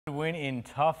Win in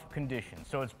tough conditions.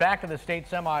 So it's back to the state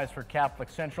semis for Catholic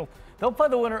Central. They'll play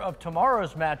the winner of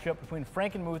tomorrow's matchup between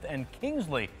Frankenmuth and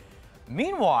Kingsley.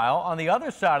 Meanwhile, on the other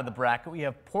side of the bracket, we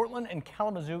have Portland and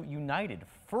Kalamazoo United.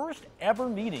 First ever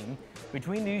meeting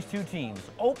between these two teams.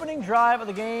 Opening drive of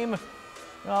the game,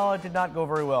 well, it did not go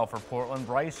very well for Portland.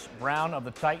 Bryce Brown of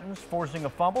the Titans forcing a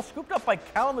fumble, scooped up by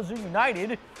Kalamazoo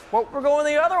United. Well, we're going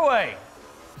the other way.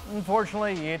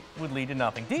 Unfortunately, it would lead to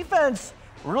nothing. Defense,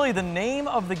 really the name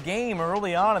of the game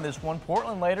early on in this one.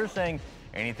 Portland later saying,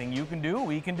 anything you can do,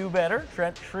 we can do better.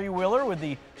 Trent Treewiller with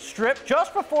the strip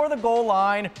just before the goal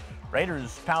line.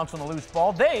 Raiders pounce on the loose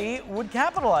ball. They would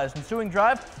capitalize. Ensuing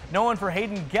drive, no one for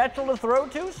Hayden Getchell to throw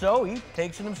to, so he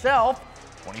takes it himself.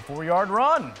 24-yard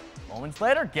run. Moments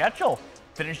later, Getchell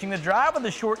finishing the drive with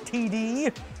a short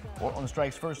TD. Portland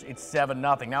strikes first, it's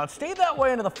 7-0. Now it stayed that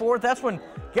way into the fourth. That's when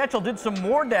Getchell did some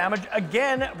more damage.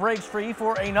 Again, breaks free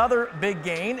for another big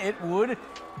gain. It would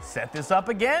set this up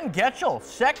again. Getchell,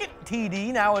 second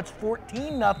TD. Now it's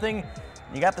 14-0.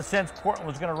 You got the sense Portland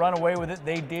was going to run away with it.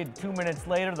 They did 2 minutes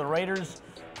later. The Raiders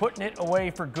putting it away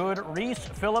for good. Reese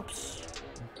Phillips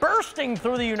bursting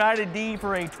through the United D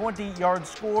for a 20-yard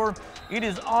score. It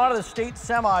is on to the state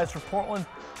semis for Portland.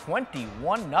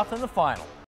 21-0 the final.